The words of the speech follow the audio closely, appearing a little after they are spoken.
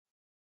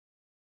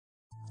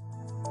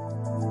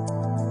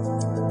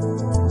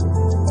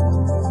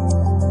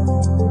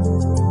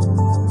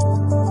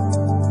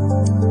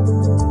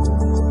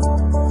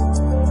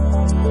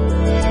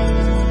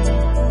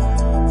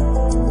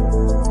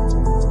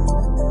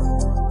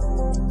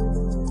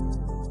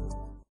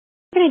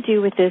going to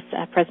do with this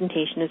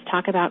presentation is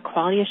talk about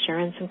quality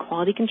assurance and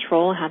quality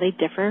control, how they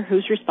differ,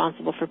 who's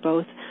responsible for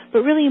both, but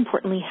really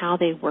importantly how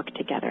they work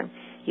together,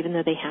 even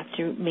though they have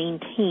to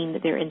maintain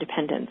their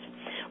independence.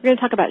 We're going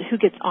to talk about who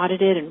gets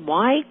audited and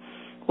why,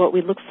 what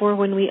we look for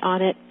when we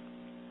audit,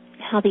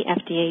 how the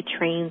FDA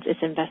trains its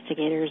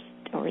investigators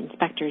or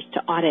inspectors to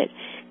audit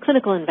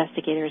clinical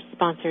investigators,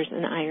 sponsors,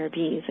 and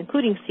IRBs,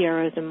 including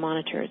CROs and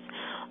monitors.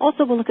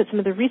 Also, we'll look at some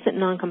of the recent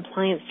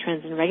non-compliance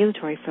trends and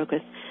regulatory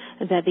focus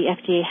that the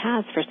FDA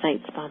has for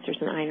site sponsors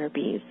and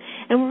IRBs.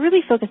 And we're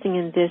really focusing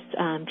in this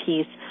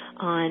piece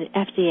on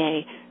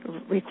FDA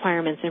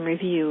requirements and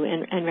review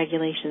and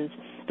regulations,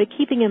 but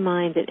keeping in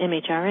mind that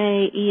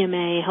MHRA,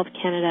 EMA, Health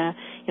Canada,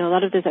 a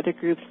lot of those other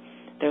groups,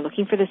 they're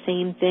looking for the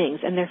same things,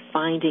 and they're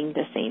finding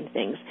the same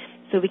things.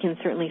 So we can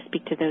certainly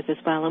speak to those as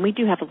well. And we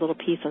do have a little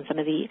piece on some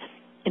of the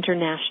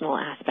international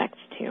aspects,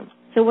 too.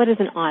 So what is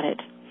an audit?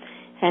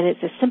 And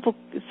it's a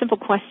simple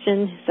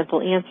question,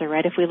 simple answer,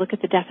 right? If we look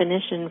at the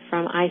definition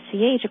from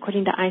ICH,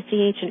 according to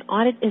ICH, an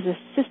audit is a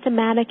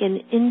systematic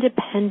and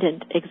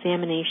independent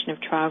examination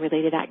of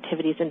trial-related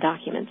activities and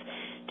documents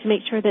to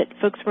make sure that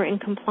folks were in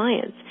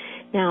compliance.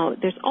 Now,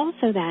 there's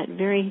also that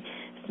very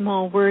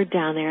small word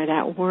down there,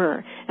 that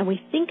were, and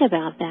we think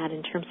about that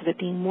in terms of it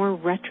being more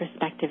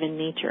retrospective in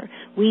nature.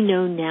 We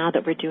know now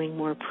that we're doing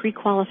more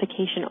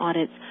pre-qualification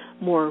audits,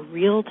 more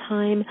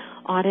real-time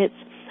audits,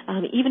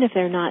 even if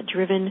they're not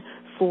driven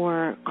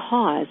for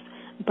cause,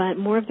 but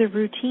more of the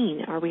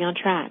routine. Are we on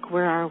track?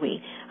 Where are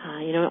we?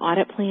 An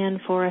audit plan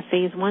for a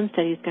phase 1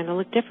 study is going to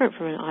look different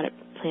from an audit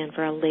plan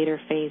for a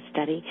later phase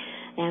study,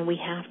 and we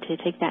have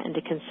to take that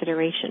into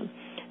consideration.